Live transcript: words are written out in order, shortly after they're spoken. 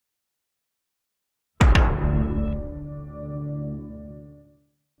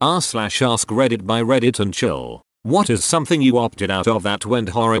r/AskReddit by Reddit and chill. What is something you opted out of that went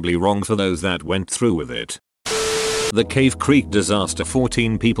horribly wrong for those that went through with it? The Cave Creek disaster.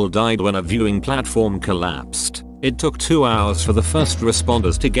 14 people died when a viewing platform collapsed. It took 2 hours for the first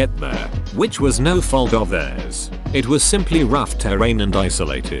responders to get there, which was no fault of theirs. It was simply rough terrain and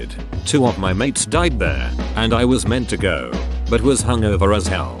isolated. 2 of my mates died there, and I was meant to go, but was hungover as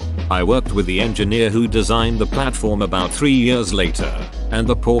hell. I worked with the engineer who designed the platform about 3 years later, and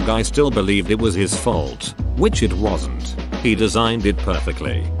the poor guy still believed it was his fault, which it wasn't. He designed it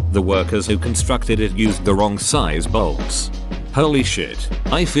perfectly. The workers who constructed it used the wrong size bolts. Holy shit,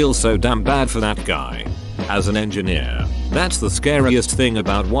 I feel so damn bad for that guy. As an engineer, that's the scariest thing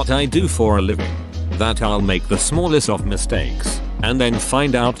about what I do for a living. That I'll make the smallest of mistakes, and then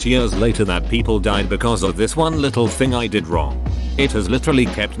find out years later that people died because of this one little thing I did wrong. It has literally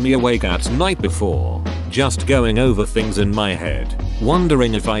kept me awake at night before, just going over things in my head,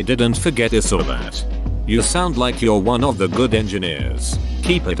 wondering if I didn't forget this or that. You sound like you're one of the good engineers.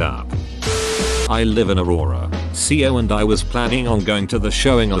 Keep it up. I live in Aurora, CO, and I was planning on going to the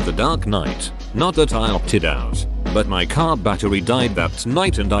showing of The Dark Knight. Not that I opted out, but my car battery died that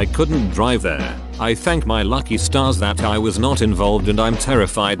night and I couldn't drive there. I thank my lucky stars that I was not involved, and I'm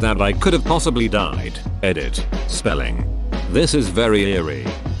terrified that I could have possibly died. Edit. Spelling. This is very eerie.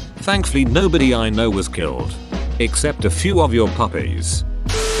 Thankfully nobody I know was killed. Except a few of your puppies.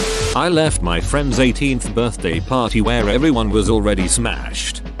 I left my friend's 18th birthday party where everyone was already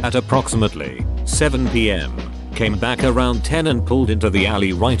smashed at approximately 7 PM. Came back around 10 and pulled into the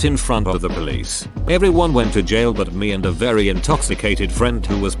alley right in front of the police. Everyone went to jail but me and a very intoxicated friend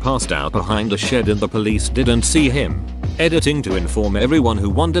who was passed out behind a shed, and the police didn't see him. Editing to inform everyone who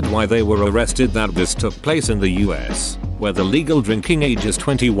wondered why they were arrested that this took place in the US, where the legal drinking age is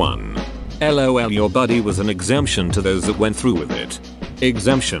 21. LOL, your buddy was an exemption to those that went through with it.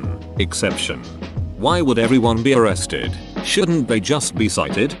 Exemption. Exception. Why would everyone be arrested? Shouldn't they just be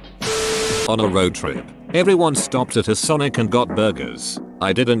cited? On a road trip, everyone stopped at a Sonic and got burgers.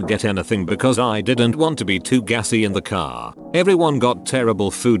 I didn't get anything because I didn't want to be too gassy in the car. Everyone got terrible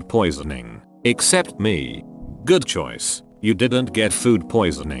food poisoning. Except me. Good choice. You didn't get food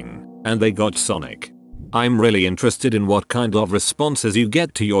poisoning, and they got Sonic. I'm really interested in what kind of responses you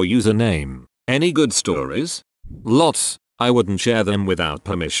get to your username. Any good stories? Lots. I wouldn't share them without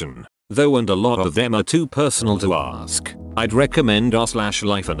permission, though, and a lot of them are too personal to ask. I'd recommend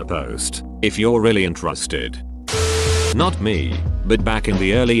r/life in a post, if you're really interested. Not me, but back in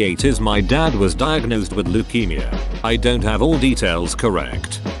the early 80s my dad was diagnosed with leukemia. I don't have all details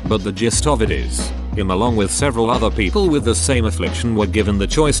correct, but the gist of it is, him along with several other people with the same affliction were given the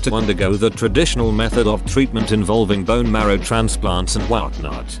choice to undergo the traditional method of treatment involving bone marrow transplants and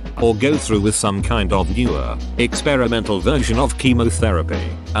whatnot, or go through with some kind of newer, experimental version of chemotherapy.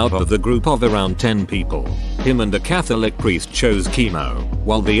 Out of the group of around 10 people, him and a Catholic priest chose chemo,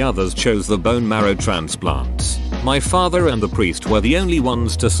 while the others chose the bone marrow transplants. My father and the priest were the only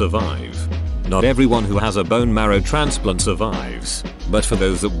ones to survive. Not everyone who has a bone marrow transplant survives, but for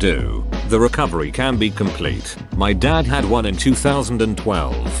those that do, the recovery can be complete. My dad had one in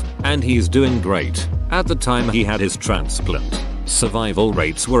 2012, and he's doing great. At the time he had his transplant, survival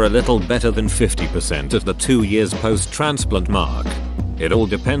rates were a little better than 50% at the 2 years post-transplant mark. It all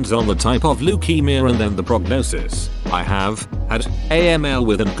depends on the type of leukemia and then the prognosis. I have had AML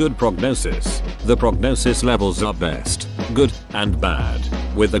with a good prognosis. The prognosis levels are best, good, and bad.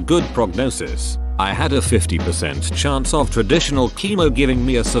 With a good prognosis, I had a 50% chance of traditional chemo giving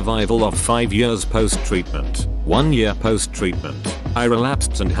me a survival of 5 years post-treatment. 1 year post-treatment, I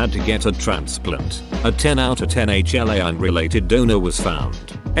relapsed and had to get a transplant. A 10 out of 10 HLA unrelated donor was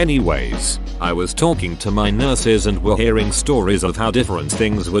found. Anyways, I was talking to my nurses and were hearing stories of how different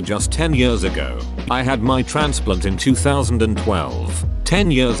things were just 10 years ago. I had my transplant in 2012. 10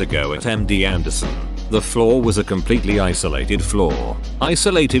 years ago at MD Anderson. The floor was a completely isolated floor,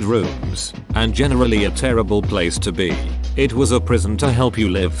 isolated rooms, and generally a terrible place to be. It was a prison to help you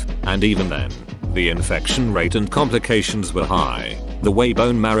live, and even then, the infection rate and complications were high. The way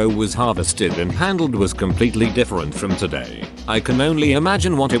bone marrow was harvested and handled was completely different from today. I can only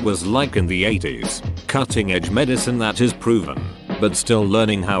imagine what it was like in the 80s. Cutting edge medicine that is proven, but still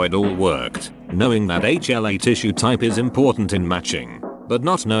learning how it all worked. Knowing that HLA tissue type is important in matching, but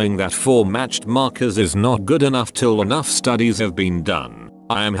not knowing that 4 matched markers is not good enough till enough studies have been done.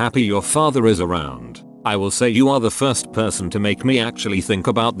 I am happy your father is around. I will say you are the first person to make me actually think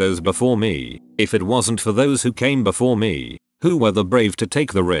about those before me. If it wasn't for those who came before me, who were the brave to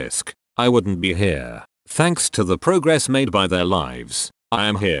take the risk, I wouldn't be here. Thanks to the progress made by their lives, I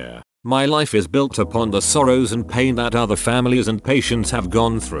am here. My life is built upon the sorrows and pain that other families and patients have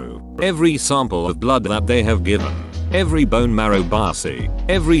gone through. Every sample of blood that they have given, every bone marrow biopsy,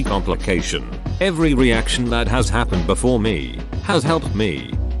 every complication, every reaction that has happened before me, has helped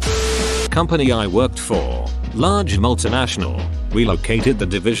me. Company I worked for, large multinational, relocated the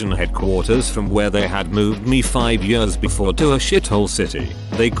division headquarters from where they had moved me 5 years before to a shithole city.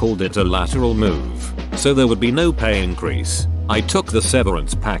 They called it a lateral move, so there would be no pay increase. I took the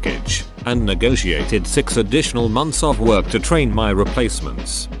severance package and negotiated 6 additional months of work to train my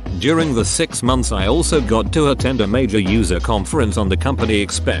replacements. During the 6 months I also got to attend a major user conference on the company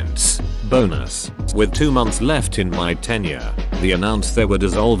expense. Bonus. With 2 months left in my tenure, they announced they were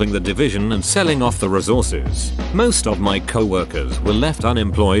dissolving the division and selling off the resources. Most of my co-workers were left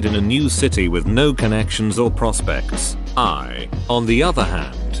unemployed in a new city with no connections or prospects. I, on the other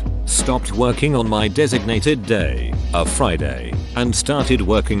hand, stopped working on my designated day, a Friday, and started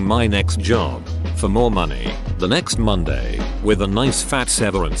working my next job, for more money, the next Monday, with a nice fat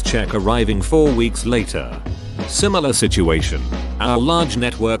severance check arriving 4 weeks later. Similar situation, our large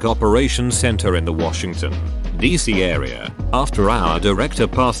network operations center in the Washington, D.C. area, after our director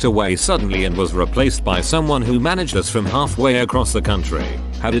passed away suddenly and was replaced by someone who managed us from halfway across the country,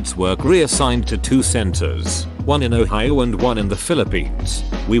 had its work reassigned to 2 centers, one in Ohio and one in the Philippines.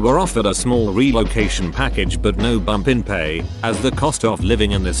 We were offered a small relocation package but no bump in pay, as the cost of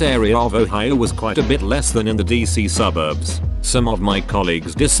living in this area of Ohio was quite a bit less than in the DC suburbs. Some of my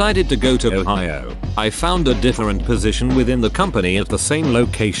colleagues decided to go to Ohio. I found a different position within the company at the same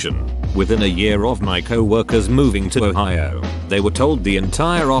location. Within a year of my co-workers moving to Ohio, they were told the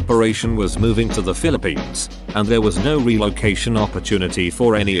entire operation was moving to the Philippines, and there was no relocation opportunity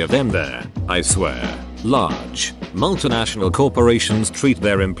for any of them there. I swear. Large, multinational corporations treat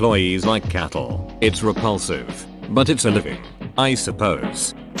their employees like cattle. It's repulsive, but it's a living, I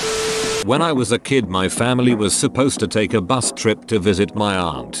suppose. When I was a kid, my family was supposed to take a bus trip to visit my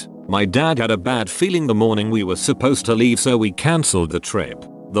aunt. My dad had a bad feeling the morning we were supposed to leave, so we cancelled the trip.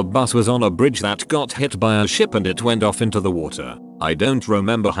 The bus was on a bridge that got hit by a ship and it went off into the water. I don't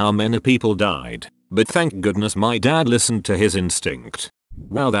remember how many people died, but thank goodness my dad listened to his instinct.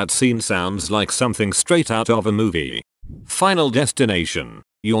 Wow, that scene sounds like something straight out of a movie. Final destination.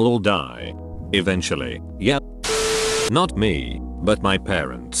 You'll all die. Eventually. Yep. Not me, but my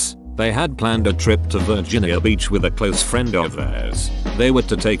parents. They had planned a trip to Virginia Beach with a close friend of theirs. They were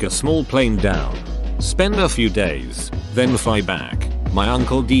to take a small plane down, spend a few days, then fly back. My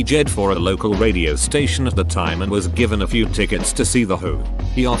uncle DJ'd for a local radio station at the time and was given a few tickets to see The Who.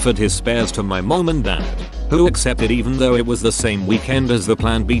 He offered his spares to my mom and dad, who accepted even though it was the same weekend as the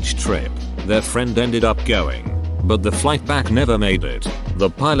planned beach trip. Their friend ended up going, but the flight back never made it. The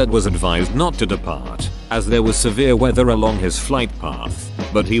pilot was advised not to depart, as there was severe weather along his flight path,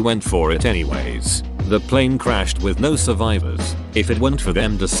 but he went for it anyways. The plane crashed with no survivors. If it weren't for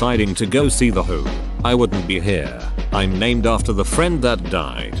them deciding to go see The Who, I wouldn't be here. I'm named after the friend that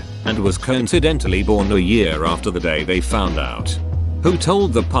died, and was coincidentally born a year after the day they found out. Who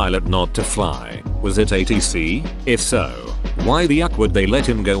told the pilot not to fly? Was it ATC? If so, why the yuck would they let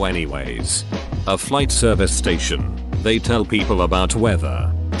him go anyways? A flight service station. They tell people about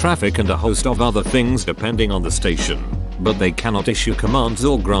weather, traffic and a host of other things depending on the station, but they cannot issue commands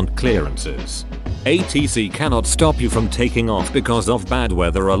or grant clearances. ATC cannot stop you from taking off because of bad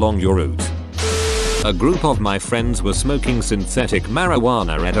weather along your route. A group of my friends were smoking synthetic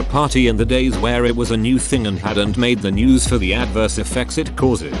marijuana at a party in the days where it was a new thing and hadn't made the news for the adverse effects it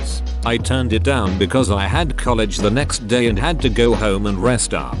causes. I turned it down because I had college the next day and had to go home and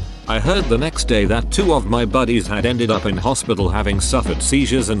rest up. I heard the next day that 2 of my buddies had ended up in hospital having suffered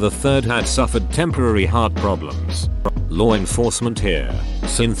seizures and the third had suffered temporary heart problems. Law enforcement here.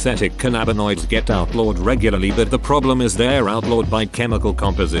 Synthetic cannabinoids get outlawed regularly, but the problem is they're outlawed by chemical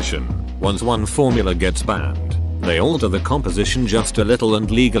composition. Once one formula gets banned, they alter the composition just a little and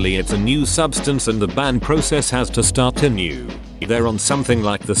legally it's a new substance and the ban process has to start anew. They're on something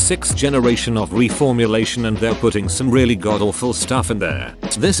like the 6th generation of reformulation and they're putting some really god-awful stuff in there.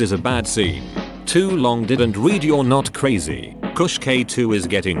 This is a bad scene. Too long didn't read You're Not Crazy. Kush K2 is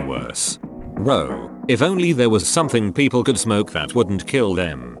getting worse. Bro, if only there was something people could smoke that wouldn't kill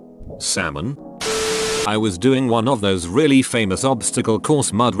them. Salmon? I was doing one of those really famous obstacle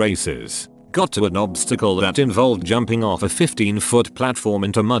course mud races. Got to an obstacle that involved jumping off a 15-foot platform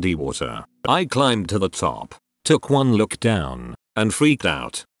into muddy water. I climbed to the top, took one look down, and freaked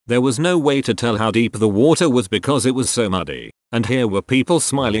out. There was no way to tell how deep the water was because it was so muddy. And here were people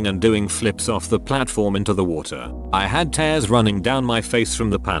smiling and doing flips off the platform into the water. I had tears running down my face from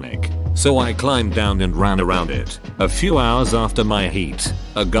the panic. So I climbed down and ran around it. A few hours after my heat,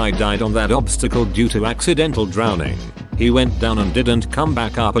 a guy died on that obstacle due to accidental drowning. He went down and didn't come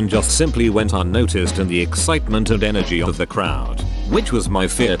back up and just simply went unnoticed in the excitement and energy of the crowd. Which was my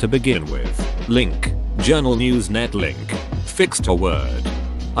fear to begin with. Link. Journal Newsnet link. Fixed a word.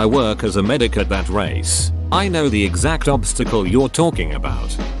 I work as a medic at that race. I know the exact obstacle you're talking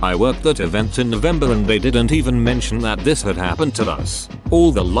about. I worked that event in November and they didn't even mention that this had happened to us.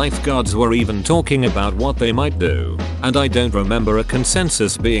 All the lifeguards were even talking about what they might do. And I don't remember a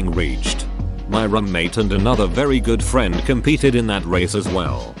consensus being reached. My roommate and another very good friend competed in that race as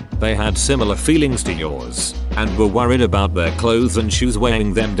well. They had similar feelings to yours, and were worried about their clothes and shoes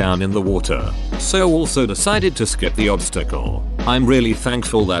weighing them down in the water, so also decided to skip the obstacle. I'm really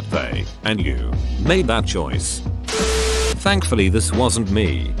thankful that they, and you, made that choice. Thankfully this wasn't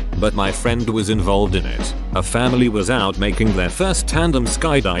me, but my friend was involved in it. A family was out making their first tandem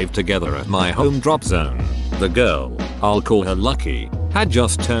skydive together at my home drop zone. The girl, I'll call her Lucky, had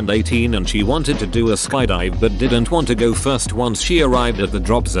just turned 18 and she wanted to do a skydive but didn't want to go first once she arrived at the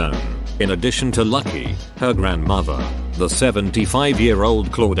drop zone. In addition to Lucky, her grandmother, the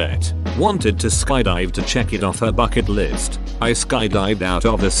 75-year-old Claudette, wanted to skydive to check it off her bucket list. I skydived out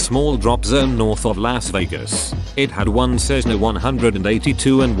of a small drop zone north of Las Vegas. It had one Cessna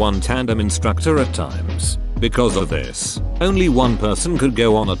 182 and one tandem instructor at times. Because of this, only one person could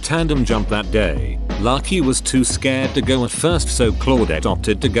go on a tandem jump that day. Lucky was too scared to go at first, so Claudette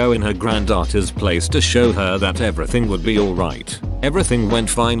opted to go in her granddaughter's place to show her that everything would be alright. Everything went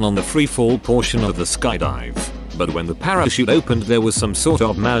fine on the free fall portion of the skydive. But when the parachute opened there was some sort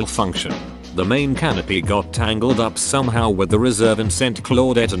of malfunction. The main canopy got tangled up somehow with the reserve and sent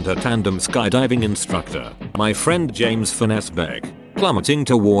Claudette and her tandem skydiving instructor, my friend James Finesse-Beck, plummeting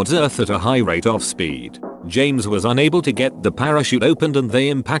towards Earth at a high rate of speed. James was unable to get the parachute opened and they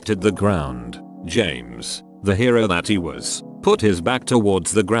impacted the ground. James, the hero that he was, put his back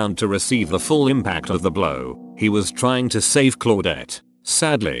towards the ground to receive the full impact of the blow. He was trying to save Claudette.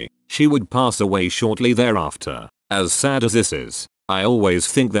 Sadly, she would pass away shortly thereafter. As sad as this is, I always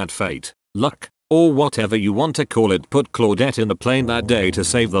think that fate, luck, or whatever you want to call it, put Claudette in the plane that day to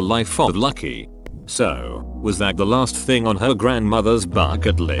save the life of Lucky. So, was that the last thing on her grandmother's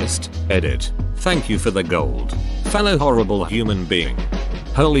bucket list? Edit. Thank you for the gold, fellow horrible human being.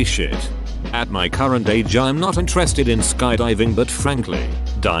 Holy shit. At my current age I'm not interested in skydiving, but frankly,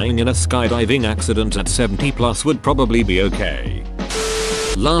 dying in a skydiving accident at 70 plus would probably be okay.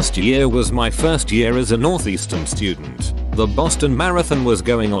 Last year was my first year as a Northeastern student. The Boston Marathon was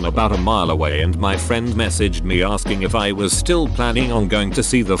going on about a mile away and my friend messaged me asking if I was still planning on going to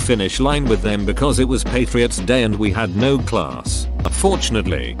see the finish line with them because it was Patriots Day and we had no class.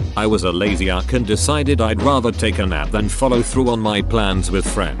 Fortunately, I was a lazy yuck and decided I'd rather take a nap than follow through on my plans with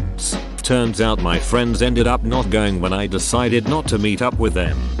friends. Turns out my friends ended up not going when I decided not to meet up with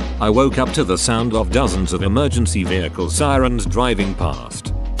them. I woke up to the sound of dozens of emergency vehicle sirens driving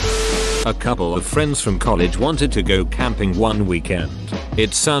past. A couple of friends from college wanted to go camping one weekend.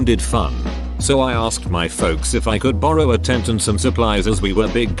 It sounded fun. So I asked my folks if I could borrow a tent and some supplies as we were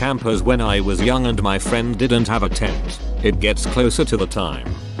big campers when I was young and my friend didn't have a tent. It gets closer to the time,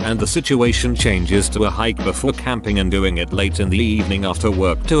 and the situation changes to a hike before camping and doing it late in the evening after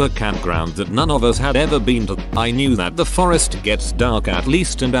work to a campground that none of us had ever been to. I knew that the forest gets dark at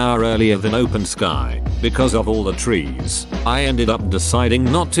least an hour earlier than open sky because of all the trees. I ended up deciding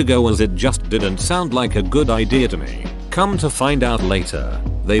not to go as it just didn't sound like a good idea to me. Come to find out later,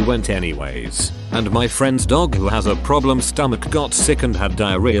 they went anyways, and my friend's dog who has a problem stomach got sick and had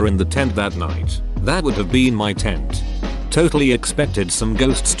diarrhea in the tent that night. That would have been my tent. Totally expected some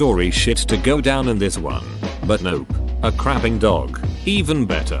ghost story shit to go down in this one, but nope. A crapping dog. Even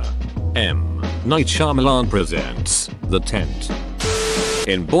better. M. Night Shyamalan presents The Tent.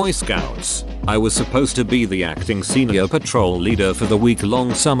 In Boy Scouts, I was supposed to be the acting senior patrol leader for the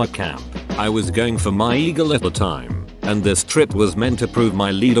week-long summer camp. I was going for my Eagle at the time, and this trip was meant to prove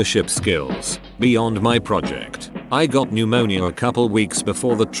my leadership skills beyond my project. I got pneumonia a couple weeks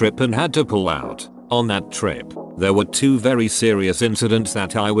before the trip and had to pull out. On that trip, there were two very serious incidents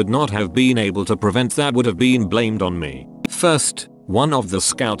that I would not have been able to prevent that would have been blamed on me. First, one of the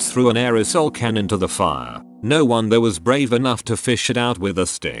scouts threw an aerosol can into the fire. No one there was brave enough to fish it out with a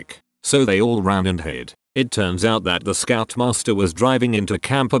stick, so they all ran and hid. It turns out that the scoutmaster was driving into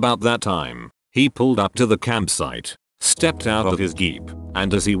camp about that time. He pulled up to the campsite, stepped out of his Jeep,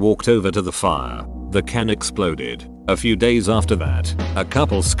 and as he walked over to the fire, The can exploded. A few days after that, a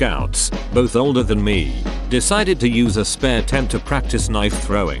couple scouts, both older than me, decided to use a spare tent to practice knife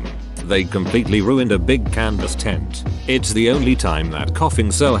throwing. They completely ruined a big canvas tent. It's the only time that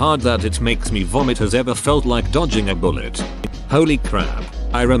coughing so hard that it makes me vomit has ever felt like dodging a bullet. Holy crap.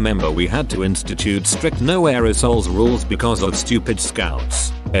 I remember we had to institute strict no aerosols rules because of stupid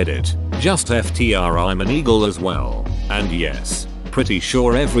scouts. Edit. Just FTR, I'm an eagle as well. And yes, pretty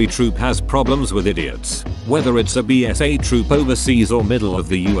sure every troop has problems with idiots. Whether it's a BSA troop overseas or middle of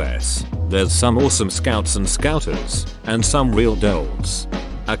the US, there's some awesome scouts and scouters, and some real dolts.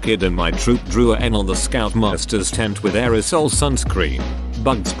 A kid in my troop drew a N on the scoutmaster's tent with aerosol sunscreen.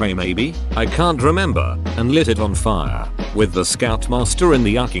 Bug spray maybe? I can't remember, and lit it on fire, with the scoutmaster in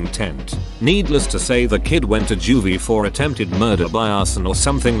the yucking tent. Needless to say, the kid went to juvie for attempted murder by arson or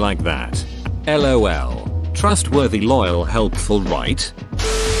something like that. LOL. Trustworthy, loyal, helpful, right?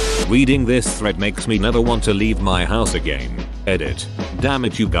 Reading this thread makes me never want to leave my house again. Edit. Damn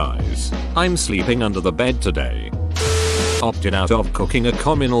it, you guys. I'm sleeping under the bed today. Opted out of cooking a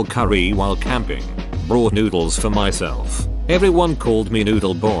communal curry while camping. Brought noodles for myself. Everyone called me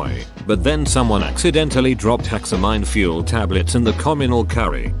Noodle Boy, but then someone accidentally dropped hexamine fuel tablets in the communal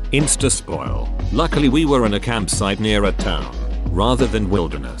curry. Insta spoil. Luckily we were in a campsite near a town, rather than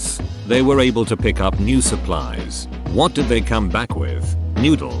wilderness. They were able to pick up new supplies. What did they come back with?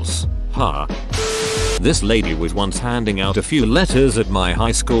 Noodles. Huh? This lady was once handing out a few letters at my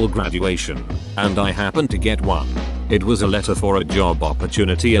high school graduation, and I happened to get one. It was a letter for a job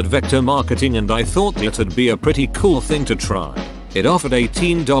opportunity at Vector Marketing, and I thought it'd be a pretty cool thing to try. It offered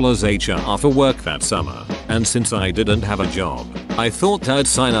 $18 HR for work that summer, and since I didn't have a job, I thought I'd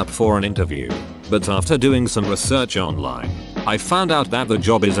sign up for an interview. But after doing some research online, I found out that the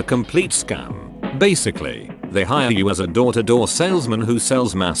job is a complete scam. Basically, they hire you as a door-to-door salesman who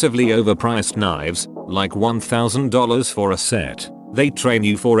sells massively overpriced knives, like $1,000 for a set. They train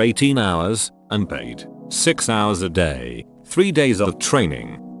you for 18 hours, unpaid, 6 hours a day, 3 days of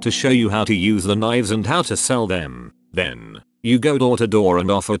training, to show you how to use the knives and how to sell them. Then, you go door to door and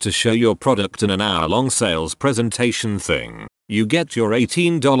offer to show your product in an hour-long sales presentation thing. You get your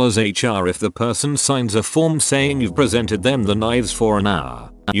 $18 HR if the person signs a form saying you've presented them the knives for an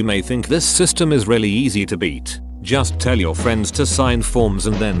hour. You may think this system is really easy to beat. Just tell your friends to sign forms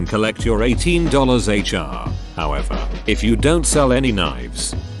and then collect your $18 HR. However, if you don't sell any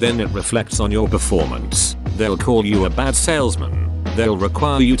knives, then it reflects on your performance. They'll call you a bad salesman. They'll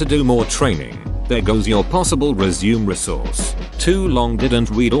require you to do more training. There goes your possible resume resource. Too long didn't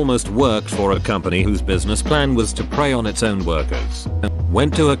read almost worked for a company whose business plan was to prey on its own workers.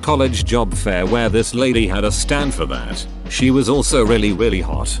 Went to a college job fair where this lady had a stand for that. She was also really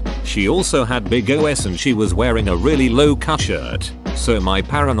hot. She also had big OS and she was wearing a really low cut shirt. So my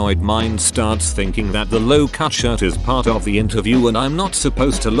paranoid mind starts thinking that the low cut shirt is part of the interview and I'm not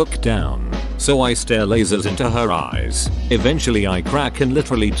supposed to look down. So I stare lasers into her eyes. Eventually I crack and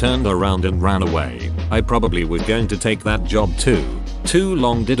literally turned around and ran away. I probably was going to take that job too. Too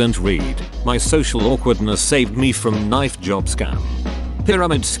long didn't read. My social awkwardness saved me from knife job scam.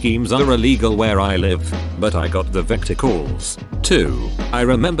 Pyramid schemes are illegal where I live, but I got the Vector calls. 2. I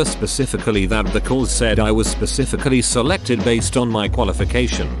remember specifically that the calls said I was specifically selected based on my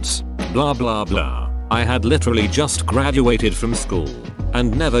qualifications. Blah blah blah. I had literally just graduated from school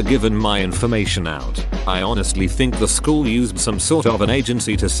and never given my information out. I honestly think the school used some sort of an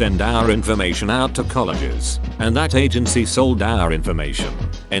agency to send our information out to colleges, and that agency sold our information.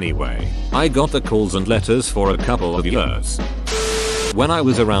 Anyway, I got the calls and letters for a couple of years. When I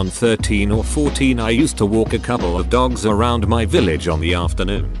was around 13 or 14, I used to walk a couple of dogs around my village on the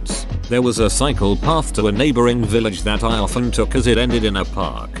afternoons. There was a cycle path to a neighboring village that I often took as it ended in a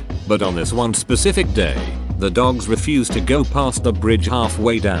park. But on this one specific day, the dogs refused to go past the bridge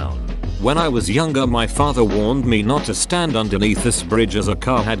halfway down. When I was younger, my father warned me not to stand underneath this bridge as a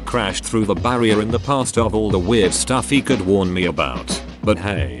car had crashed through the barrier in the past of all the weird stuff he could warn me about. But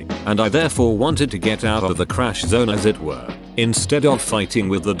hey, and I therefore wanted to get out of the crash zone as it were. Instead of fighting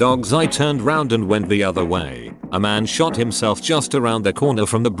with the dogs, I turned round and went the other way. A man shot himself just around the corner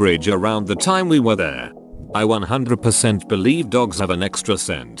from the bridge around the time we were there. I 100% believe dogs have an extra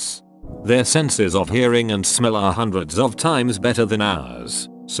sense. Their senses of hearing and smell are hundreds of times better than ours.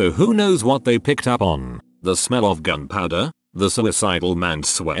 So who knows what they picked up on? The smell of gunpowder? The suicidal man's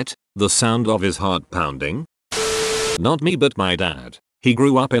sweat? The sound of his heart pounding? Not me, but my dad. He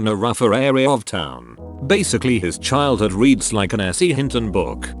grew up in a rougher area of town. Basically his childhood reads like an S.E. Hinton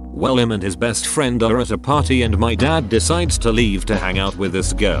book. Well, him and his best friend are at a party and my dad decides to leave to hang out with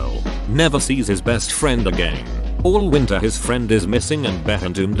this girl. Never sees his best friend again. All winter his friend is missing and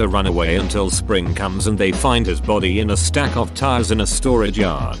beckons him to run away until spring comes and they find his body in a stack of tires in a storage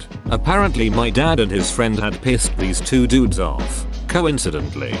yard. Apparently my dad and his friend had pissed these two dudes off.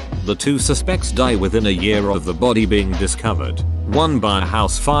 Coincidentally, the two suspects die within a year of the body being discovered. One by a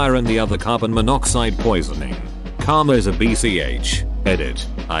house fire and the other carbon monoxide poisoning. Karma is a BCH. Edit.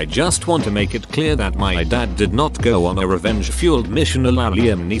 I just want to make it clear that my dad did not go on a revenge-fueled mission a la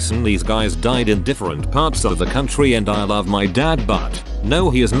Liam Neeson. These guys died in different parts of the country and I love my dad, but no,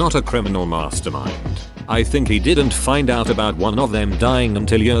 he is not a criminal mastermind. I think he didn't find out about one of them dying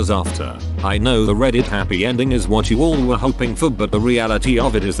until years after. I know the Reddit happy ending is what you all were hoping for, but the reality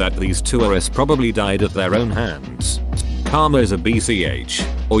of it is that these tourists probably died at their own hands. Karma is a BCH,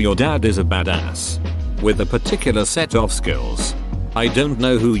 or your dad is a badass with a particular set of skills. I don't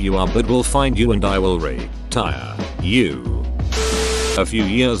know who you are, but we'll find you and I will retire you. A few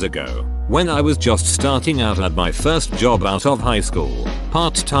years ago, when I was just starting out at my first job out of high school,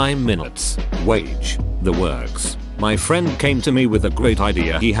 part-time minutes, wage, the works, my friend came to me with a great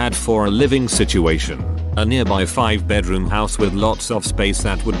idea he had for a living situation. A nearby 5-bedroom house with lots of space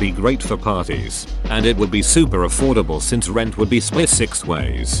that would be great for parties, and it would be super affordable since rent would be split 6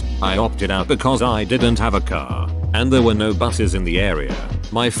 ways. I opted out because I didn't have a car, and there were no buses in the area.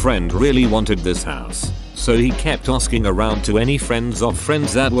 My friend really wanted this house, so he kept asking around to any friends of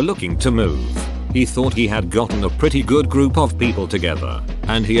friends that were looking to move. He thought he had gotten a pretty good group of people together,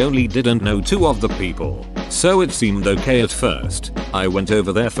 and he only didn't know 2 of the people, so it seemed okay at first. I went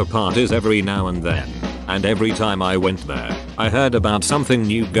over there for parties every now and then, and every time I went there, I heard about something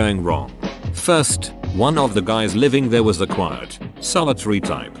new going wrong. First, one of the guys living there was a quiet, solitary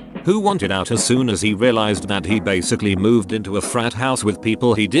type who wanted out as soon as he realized that he basically moved into a frat house with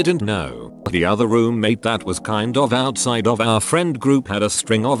people he didn't know. The other roommate that was kind of outside of our friend group had a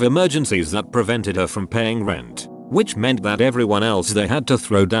string of emergencies that prevented her from paying rent, which meant that everyone else there had to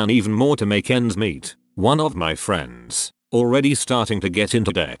throw down even more to make ends meet. One of my friends, already starting to get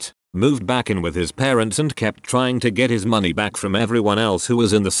into debt, moved back in with his parents and kept trying to get his money back from everyone else who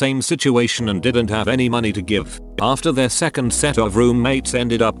was in the same situation and didn't have any money to give. After their second set of roommates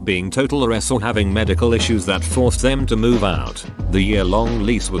ended up being total arrests or having medical issues that forced them to move out, the year-long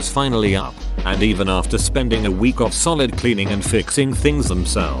lease was finally up, and even after spending a week of solid cleaning and fixing things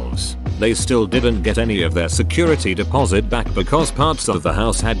themselves, they still didn't get any of their security deposit back because parts of the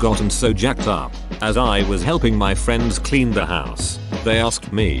house had gotten so jacked up. As I was helping my friends clean the house, they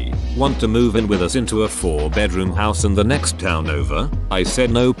asked me, "Want to move in with us into a 4-bedroom house in the next town over?" I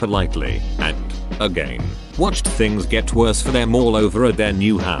said no politely, and, again, watched things get worse for them all over at their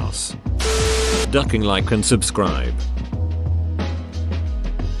new house. Ducking like and subscribe.